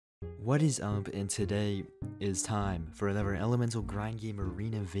What is up, and today is time for another Elemental Grind Game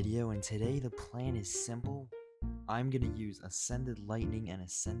Arena video, and today the plan is simple. I'm gonna use Ascended Lightning and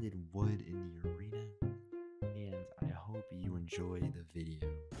Ascended Wood in the arena, and I hope you enjoy the video.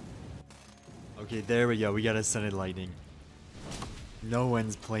 Okay, there we go, we got Ascended Lightning. No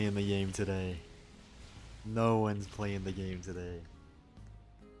one's playing the game today. No one's playing the game today.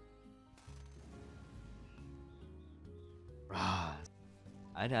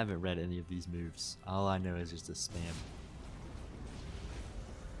 I haven't read any of these moves. All I know is just a spam.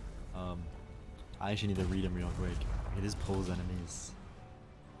 I actually need to read them real quick. It is pulls enemies.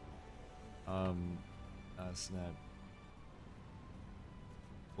 Snap.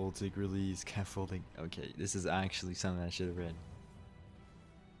 Voltic release, scaffolding. Okay, this is actually something I should have read.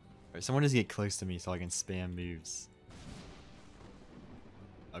 Alright, someone just get close to me so I can spam moves.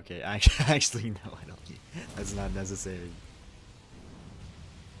 Okay, actually no, I don't need. That's not necessary.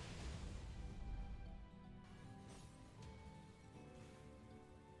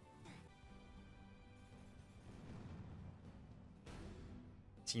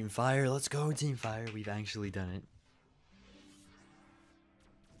 Team Fire, let's go Team Fire. We've actually done it.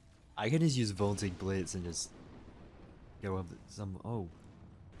 I could just use Voltic Blitz and just go up some. Oh,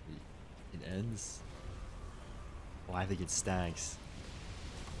 it ends. Oh, I have to get stacks.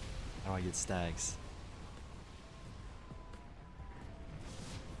 How do I get stacks?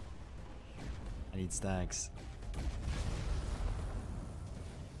 I need stacks.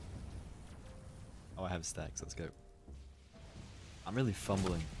 Oh, I have stacks. Let's go. I'm really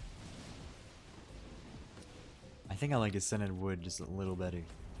fumbling. I think I like Ascended Wood just a little better.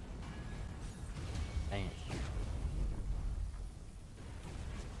 Dang it.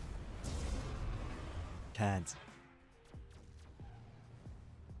 Can't.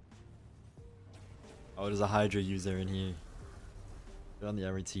 Oh, there's a Hydra user in here. They're on the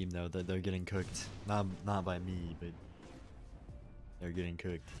other team though. They're getting cooked. Not by me, but they're getting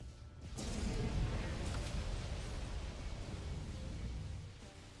cooked.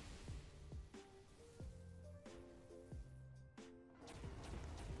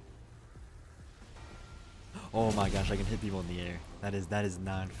 Oh my gosh, I can hit people in the air. That is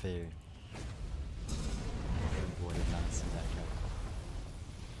not fair. Oh boy, did not see that coming.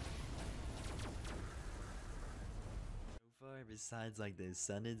 So far, besides like the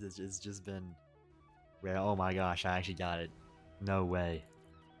Ascendeds, it's just been rare. Oh my gosh, I actually got it. No way.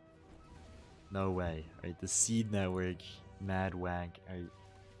 No way. Alright, the Seed Network, Mad Whack, alright.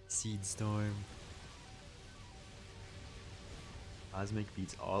 Seed Storm. Cosmic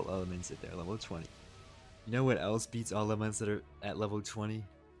beats all elements if they're level 20. You know what else beats all elements that are at level 20?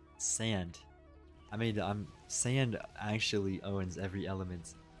 Sand. Sand actually owns every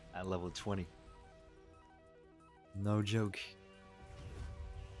element at level 20. No joke.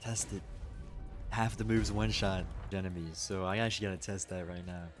 Test it. Half the moves one shot enemies, so I actually gotta test that right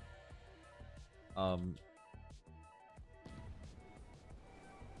now.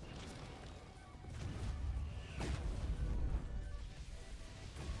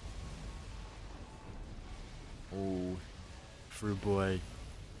 Oh, Fruit Boy.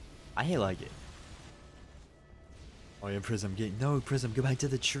 I like it. Oh yeah, Prism, no, Prism, go back to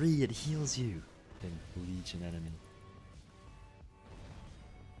the tree, it heals you. Then bleach an enemy.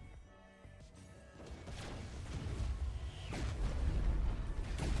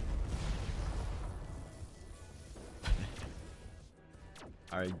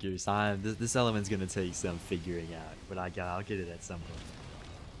 Alright, Goose, this element's gonna take some figuring out, but I'll get it at some point.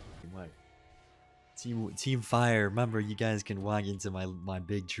 What? Team Fire, remember you guys can walk into my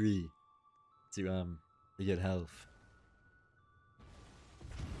big tree to get health.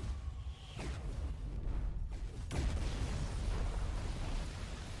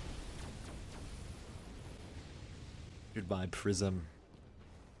 Goodbye, Prism.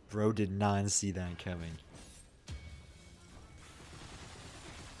 Bro did not see that coming.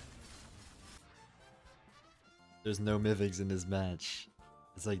 There's no mythics in this match.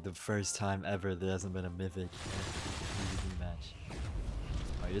 It's like the first time ever there hasn't been a mythic in a match.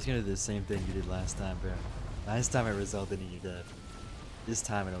 Oh, you're just gonna do the same thing you did last time, bro. Last time it resulted in your death. This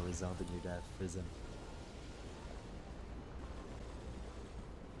time it'll result in your death, Prism.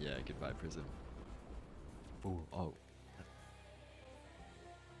 Yeah, goodbye, Prism. Ooh, oh.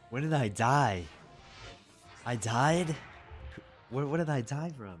 When did I die? I died? What did I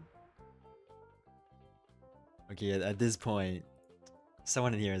die from? Okay, at this point,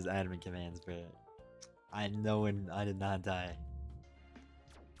 someone in here has admin commands, but I did not die.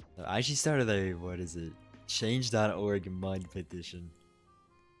 I actually started a, what is it? Change.org mud petition.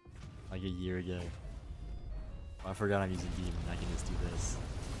 Like a year ago. Oh, I forgot I'm using Demon. I can just do this.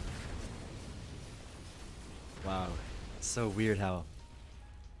 Wow. It's so weird how...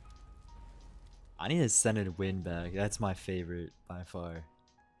 I need Ascended Wind back. That's my favorite by far.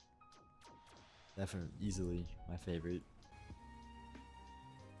 Definitely, easily my favorite.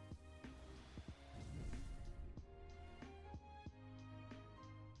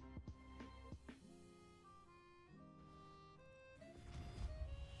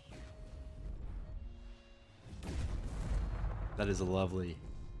 That is lovely.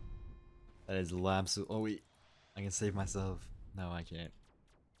 That is absolute. Oh wait, I can save myself. No, I can't.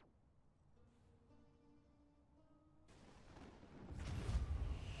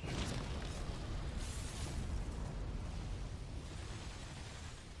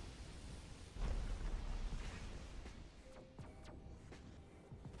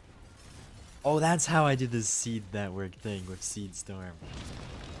 Oh, that's how I do this Seed Network thing with Seed Storm.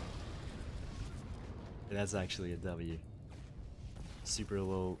 That's actually a W. Super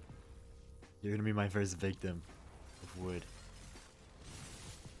low. You're gonna be my first victim of wood.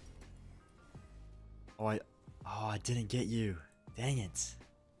 Oh, I didn't get you. Dang it.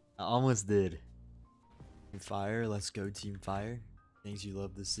 I almost did. Team Fire, let's go Team Fire. Things you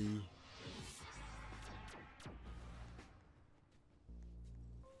love to see.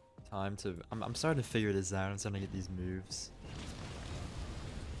 Time to... I'm starting to figure this out. I'm starting to get these moves.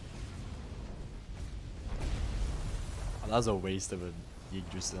 Oh, that was a waste of a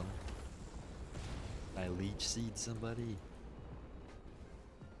Yggdrasil. I Leech Seed somebody.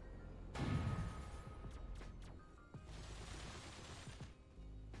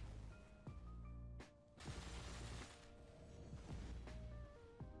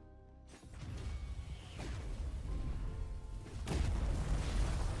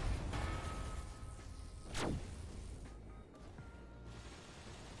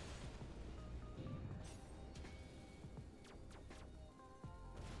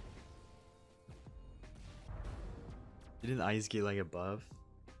 Didn't Ice get like a buff?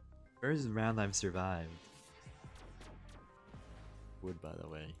 First round I've survived. Wood, by the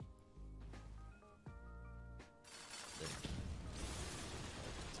way.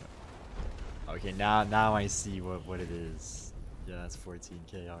 Okay, now I see what it is. Yeah, that's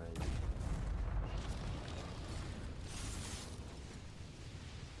 14k already.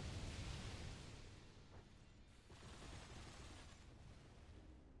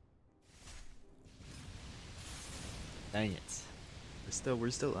 Dang it.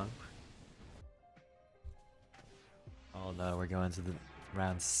 We're still up. Oh no, we're going to the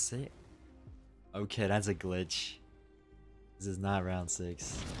round 6. Okay, that's a glitch. This is not round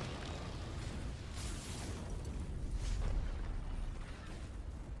 6.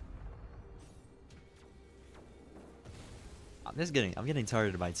 I'm getting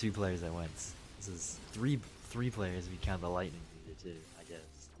targeted by 2 players at once. This is three players if you count the lightning leader too, I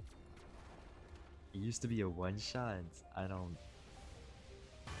guess. It used to be a one shot. I don't...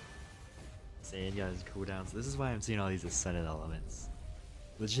 Sand guys cooldowns. This is why I'm seeing all these Ascended elements.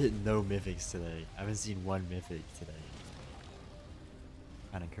 Legit no mythics today. I haven't seen one mythic today.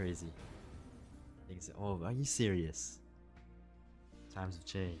 Kinda crazy. Oh, are you serious? Times have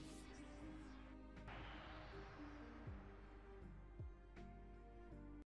changed.